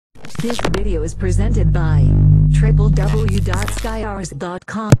This video is presented by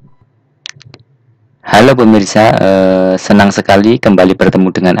www.skyars.com. Halo pemirsa, senang sekali kembali bertemu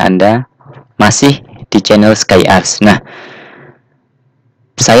dengan Anda masih di channel Skyars. Nah,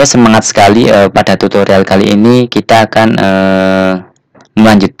 saya semangat sekali pada tutorial kali ini. Kita akan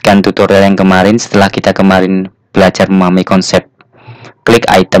melanjutkan tutorial yang kemarin setelah kita kemarin belajar memahami konsep klik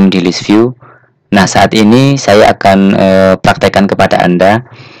item di list view. Nah, saat ini saya akan praktekkan kepada Anda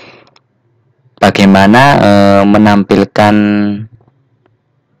bagaimana menampilkan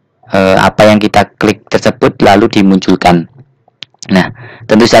apa yang kita klik tersebut lalu dimunculkan. Nah,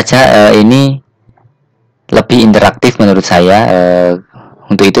 tentu saja ini lebih interaktif menurut saya.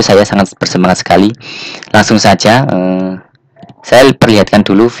 Untuk itu saya sangat bersemangat sekali. Langsung saja saya perlihatkan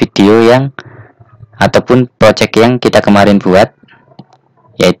dulu video yang ataupun project yang kita kemarin buat,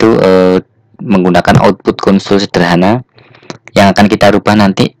 yaitu menggunakan output konsol sederhana yang akan kita rubah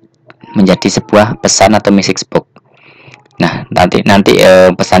nanti menjadi sebuah pesan atau MessageBox. Nah, nanti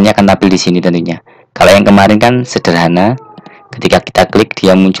pesannya akan tampil di sini tentunya. Kalau yang kemarin kan sederhana, ketika kita klik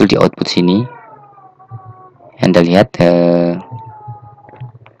dia muncul di output sini. Anda lihat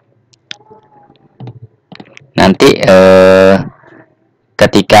nanti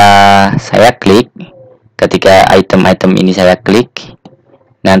ketika saya klik, ketika item-item ini saya klik,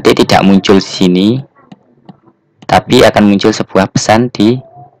 nanti tidak muncul di sini, tapi akan muncul sebuah pesan di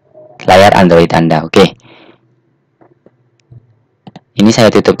layar Android Anda. Oke. Ini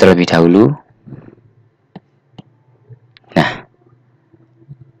saya tutup terlebih dahulu. Nah,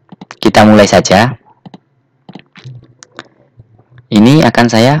 kita mulai saja. Ini akan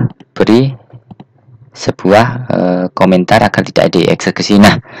saya beri sebuah komentar agar tidak dieksekusi.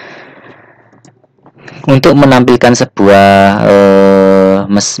 Nah, untuk menampilkan sebuah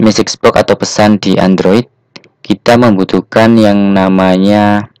MessageBox atau pesan di Android, kita membutuhkan yang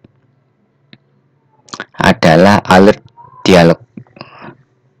namanya adalah alert dialog.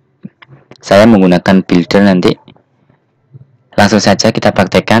 Saya menggunakan builder nanti. Langsung saja kita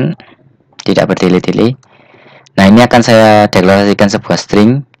praktekkan, tidak bertele-tele. Nah, ini akan saya deklarasikan sebuah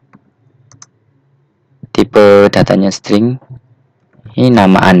string. Tipe datanya string. Ini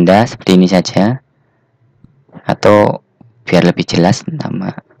nama Anda seperti ini saja. Atau biar lebih jelas,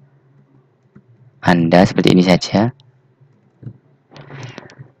 nama Anda seperti ini saja.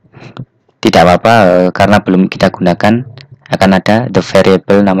 Tidak apa-apa, karena belum kita gunakan. Akan ada the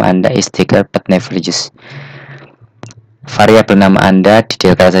variable nama Anda is declared but never used. Variabel nama Anda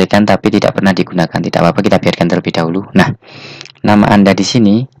dideklarasikan tapi tidak pernah digunakan. Tidak apa-apa, kita biarkan terlebih dahulu. Nah, nama Anda di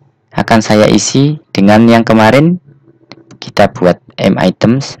sini akan saya isi dengan yang kemarin kita buat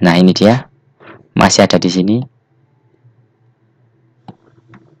m-items. Nah, ini dia. Masih ada di sini.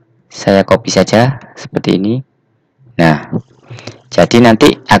 Saya copy saja seperti ini. Nah, jadi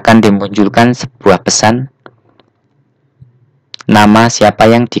nanti akan dimunculkan sebuah pesan nama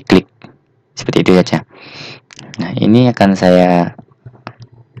siapa yang diklik. Seperti itu saja. Nah, ini akan saya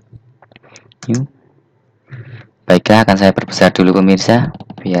baiklah, akan saya perbesar dulu pemirsa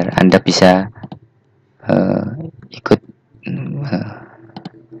biar Anda bisa ikut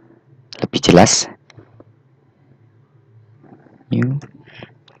lebih jelas.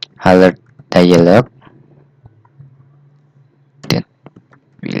 Alert dialog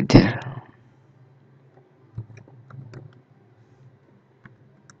builder.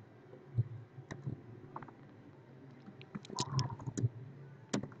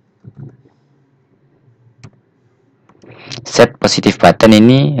 Set positive button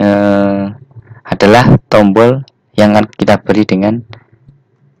ini adalah tombol yang akan kita beri dengan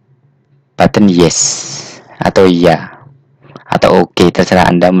button yes atau ya atau oke, terserah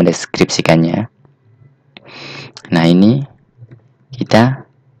Anda mendeskripsikannya. Nah, ini kita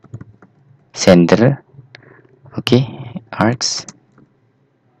sender, oke, args.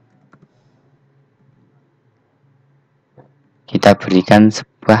 Kita berikan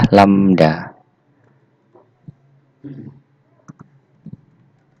sebuah lambda.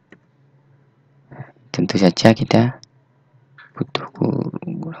 Tentu saja kita butuh.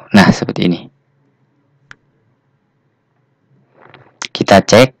 Nah, seperti ini. Kita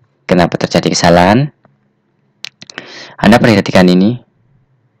cek kenapa terjadi kesalahan. Anda perhatikan ini.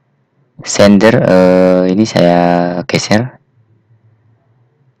 Sender, ini saya geser.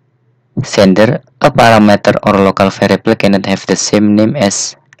 Sender, a parameter or local variable cannot have the same name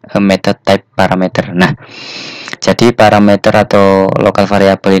as a method type parameter. Nah, jadi parameter atau lokal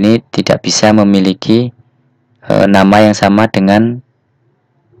variabel ini tidak bisa memiliki nama yang sama dengan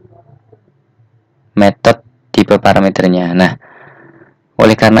metode tipe parameternya. Nah,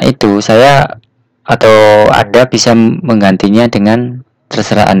 oleh karena itu saya atau Anda bisa menggantinya dengan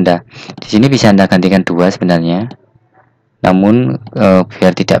terserah Anda. Di sini bisa Anda gantikan 2 sebenarnya. Namun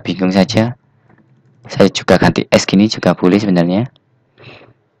biar tidak bingung saja, saya juga ganti S gini juga boleh sebenarnya.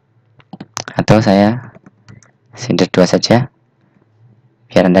 Atau saya sender 2 saja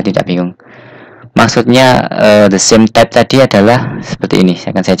biar Anda tidak bingung. Maksudnya the same type tadi adalah seperti ini.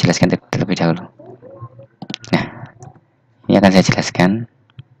 Akan saya jelaskan terlebih dahulu. Nah, ini akan saya jelaskan.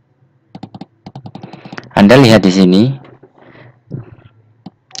 Anda lihat di sini,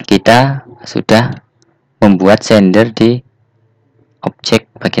 kita sudah membuat sender di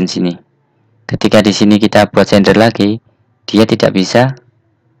objek bagian sini. Ketika di sini kita buat sender lagi, dia tidak bisa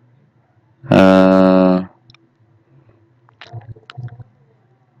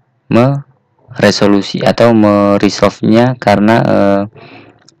meresolusi atau meresolve-nya karena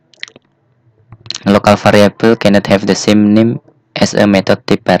local variable cannot have the same name as a method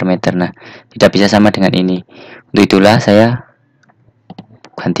type parameter. Nah, tidak bisa sama dengan ini. Untuk itulah saya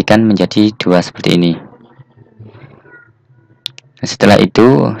gantikan menjadi 2 seperti ini. Nah, setelah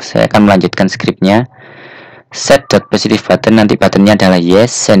itu saya akan melanjutkan skripnya. Set.positive button, nanti buttonnya adalah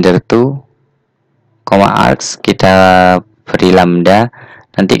yes, sender to, args, kita beri lambda,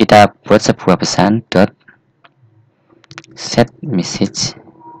 nanti kita buat sebuah pesan dot set message.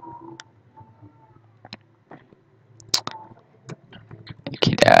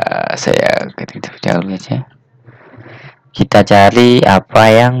 Saya ketik terlebih dahulu aja. Kita cari apa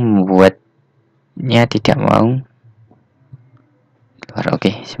yang membuatnya tidak mau keluar.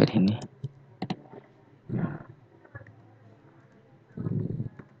 Oke, seperti ini.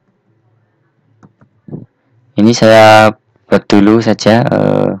 Ini saya buat dulu saja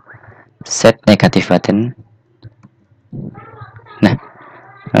set negative button. Nah,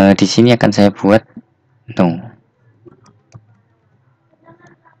 di sini akan saya buat no.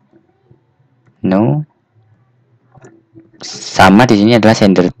 Sama di sini adalah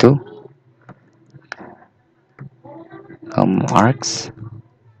sender to args.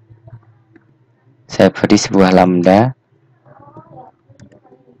 Saya beri sebuah lambda.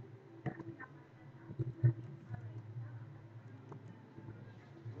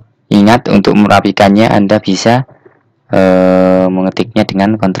 Ingat, untuk merapikannya Anda bisa mengetiknya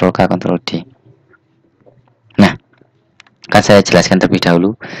dengan Ctrl K, Ctrl D. Nah, akan saya jelaskan terlebih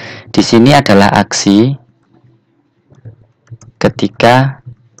dahulu. Di sini adalah aksi ketika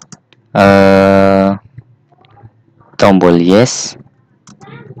tombol yes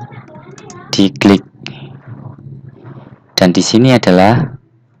diklik, dan di sini adalah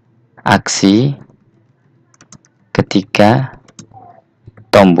aksi ketika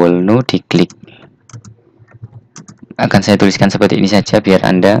tombol no diklik. Akan saya tuliskan seperti ini saja biar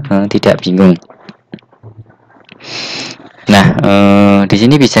Anda tidak bingung. Nah, di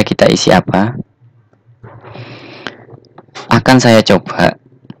sini bisa kita isi apa? Akan saya coba.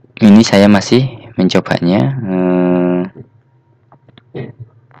 Ini saya masih mencobanya.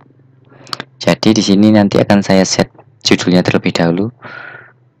 Jadi di sini nanti akan saya set judulnya terlebih dahulu.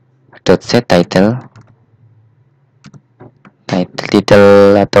 Set title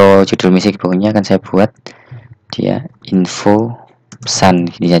atau judul misi pokoknya akan saya buat dia info pesan,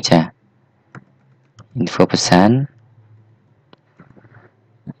 ini saja, info pesan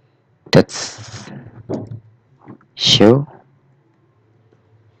dot show.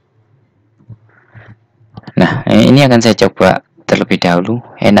 Nah, ini akan saya coba terlebih dahulu.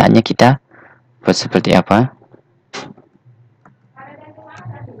 Enaknya kita buat seperti apa?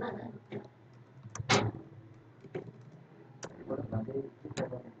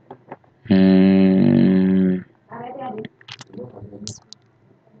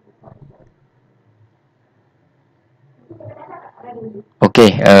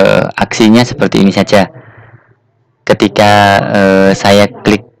 Oke, aksinya seperti ini saja. Ketika saya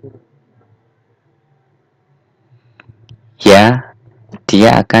klik ya, dia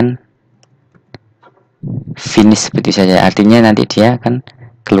akan finish seperti saja. Artinya nanti dia akan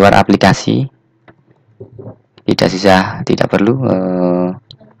keluar aplikasi. Tidak susah, tidak perlu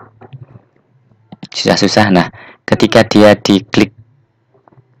susah-susah. Nah, ketika dia diklik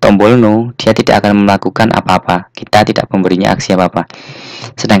tombol no, dia tidak akan melakukan apa-apa. Kita tidak memberinya aksi apa-apa.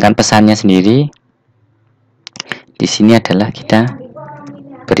 Sedangkan pesannya sendiri di sini adalah kita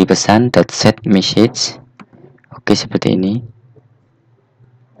beri pesan .set message. Oke, seperti ini.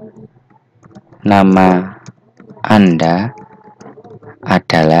 Nama Anda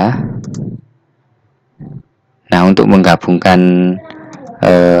adalah. Nah, untuk menggabungkan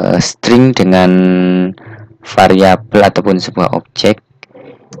string dengan variabel ataupun sebuah objek,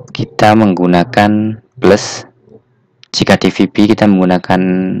 kita menggunakan plus. Jika di VB kita menggunakan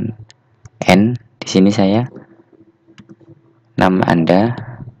n. Di sini saya nama Anda.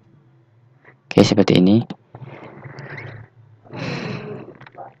 Oke, seperti ini.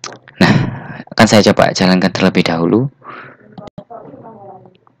 Nah, akan saya coba jalankan terlebih dahulu.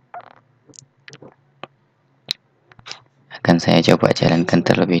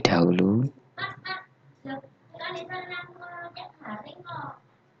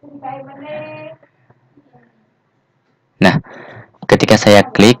 Nah, ketika saya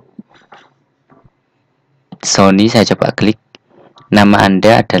klik Sony, saya coba klik. Nama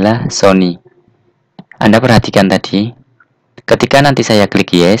Anda adalah Sony. Anda perhatikan tadi, ketika nanti saya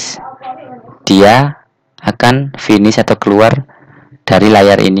klik yes, dia akan finish atau keluar dari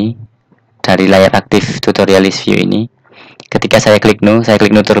layar ini, dari layar aktif tutorial list view ini. Ketika saya klik no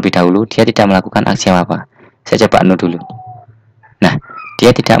terlebih dahulu, dia tidak melakukan aksi apa-apa. Saya coba no dulu. Nah,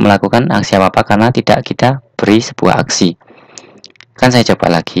 dia tidak melakukan aksi apa-apa karena tidak kita beri sebuah aksi. Kan saya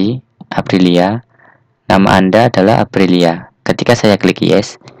coba lagi, Aprilia. Nama Anda adalah Aprilia. Ketika saya klik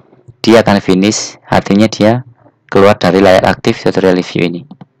yes, dia akan finish, artinya dia keluar dari layar aktif tutorial review ini.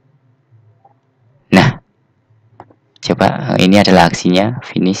 Nah, coba ini adalah aksinya,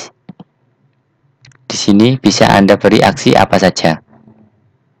 finish. Di sini bisa Anda beri aksi apa saja.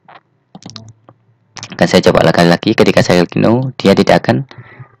 Akan saya coba lagi, ketika saya klik no, dia tidak akan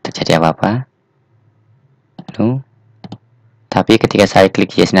terjadi apa-apa. No. Tapi ketika saya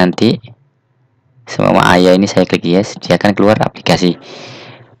klik yes nanti, semua ayah ini saya klik yes, dia akan keluar aplikasi.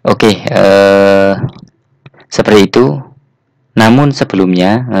 Oke, seperti itu. Namun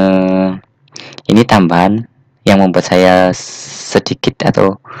sebelumnya, ini tambahan yang membuat saya sedikit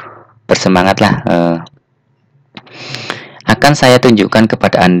atau bersemangat lah. Akan saya tunjukkan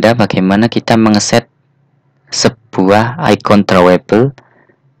kepada Anda bagaimana kita mengeset sebuah icon drawable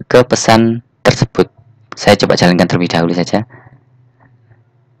ke pesan tersebut. Saya coba jalankan terlebih dahulu saja.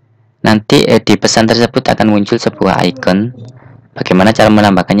 Nanti di pesan tersebut akan muncul sebuah icon. Bagaimana cara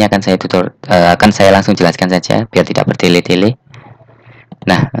menambahkannya akan saya langsung jelaskan saja biar tidak bertele-tele.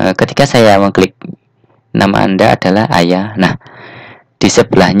 Nah, ketika saya mengklik nama Anda adalah ayah. Nah, di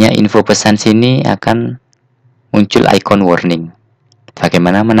sebelahnya info pesan sini akan muncul icon warning.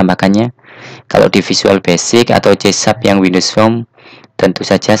 Bagaimana menambahkannya? Kalau di Visual Basic atau C# yang Windows Phone tentu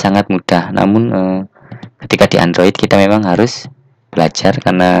saja sangat mudah. Namun ketika di Android kita memang harus belajar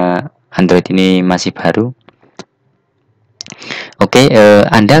karena Android ini masih baru. Oke,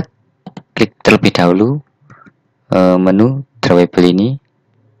 Anda klik terlebih dahulu menu drawable ini.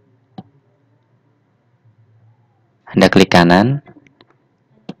 Anda klik kanan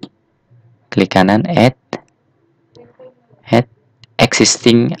add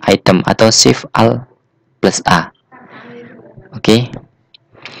existing item atau shift alt plus A. Oke.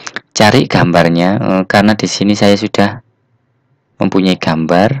 Cari gambarnya karena di sini saya sudah mempunyai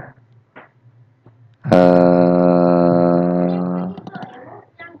gambar.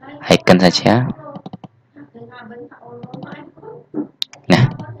 Icon saja. Nah,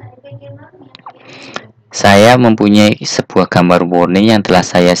 saya mempunyai sebuah gambar warning yang telah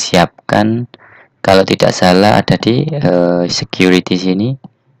saya siapkan. Kalau tidak salah ada di security sini.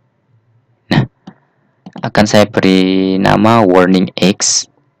 Nah, akan saya beri nama warning X.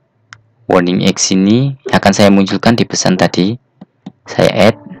 Warning X ini akan saya munculkan di pesan tadi. Saya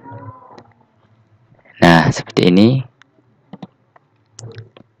add. Nah, seperti ini.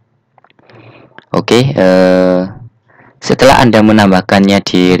 Oke, setelah Anda menambahkannya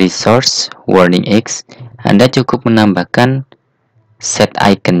di resource warning X, Anda cukup menambahkan set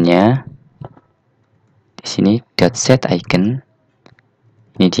iconnya. Di sini .set icon.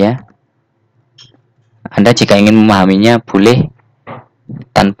 Ini dia. Anda jika ingin memahaminya boleh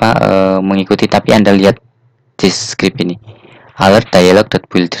tanpa mengikuti, tapi Anda lihat di script ini. Alert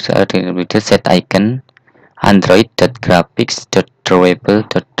dialog.builder set icon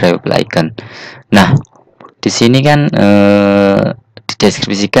android.graphics.drawable icon. Nah, di sini kan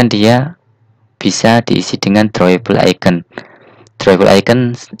dideskripsikan dia bisa diisi dengan drawable icon. Drawable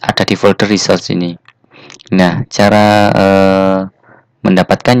icon ada di folder resource ini. Nah, cara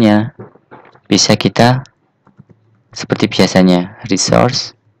mendapatkannya bisa kita seperti biasanya,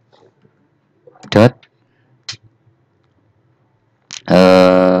 resource dot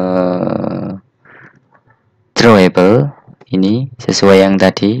drawable ini sesuai yang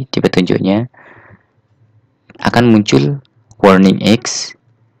tadi di petunjuknya akan muncul warning X.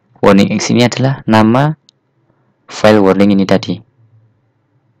 Warning X ini adalah nama file warning ini tadi.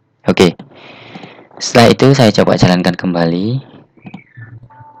 Oke. Setelah itu saya coba jalankan kembali.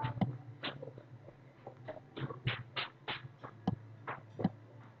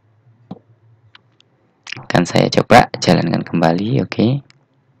 Akan saya coba jalankan kembali, oke.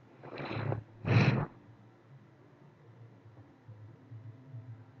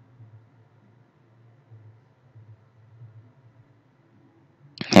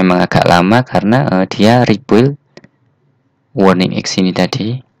 memang agak lama karena dia rebuild warning X ini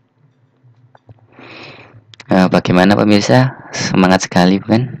tadi. Bagaimana pemirsa? Semangat sekali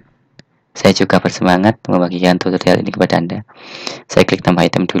bukan? Saya juga bersemangat membagikan tutorial ini kepada Anda. Saya klik tambah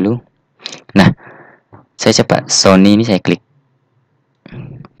item dulu. Nah, saya coba Sony ini, saya klik.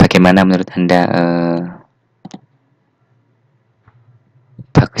 Bagaimana menurut Anda?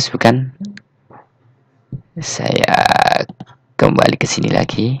 Bagus bukan? Saya kembali ke sini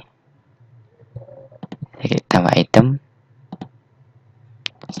lagi. Saya klik tambah item.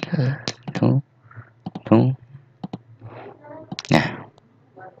 Nah,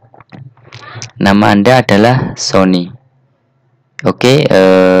 nama Anda adalah Sony. Oke,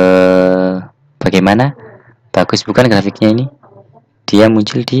 bagaimana? Bagus bukan grafiknya ini? Dia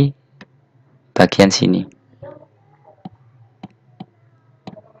muncul di bagian sini.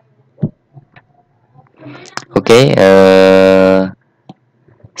 Oke,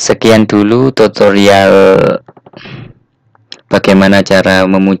 sekian dulu tutorial bagaimana cara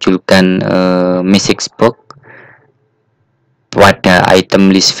memunculkan MessageBox pada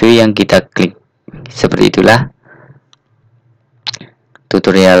item list view yang kita klik. Seperti itulah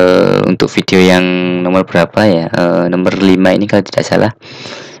tutorial untuk video yang nomor berapa ya, nomor 5 ini kalau tidak salah.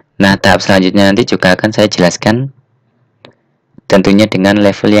 Nah, tahap selanjutnya nanti juga akan saya jelaskan, tentunya dengan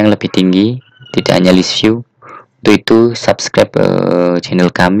level yang lebih tinggi, tidak hanya list view. Untuk itu subscribe channel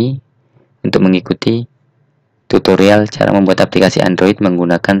kami untuk mengikuti tutorial cara membuat aplikasi Android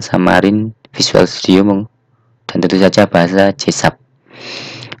menggunakan Xamarin Visual Studio dan tentu saja bahasa C#.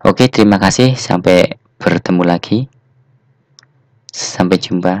 Oke, terima kasih, sampai bertemu lagi, sampai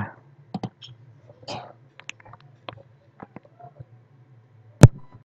jumpa.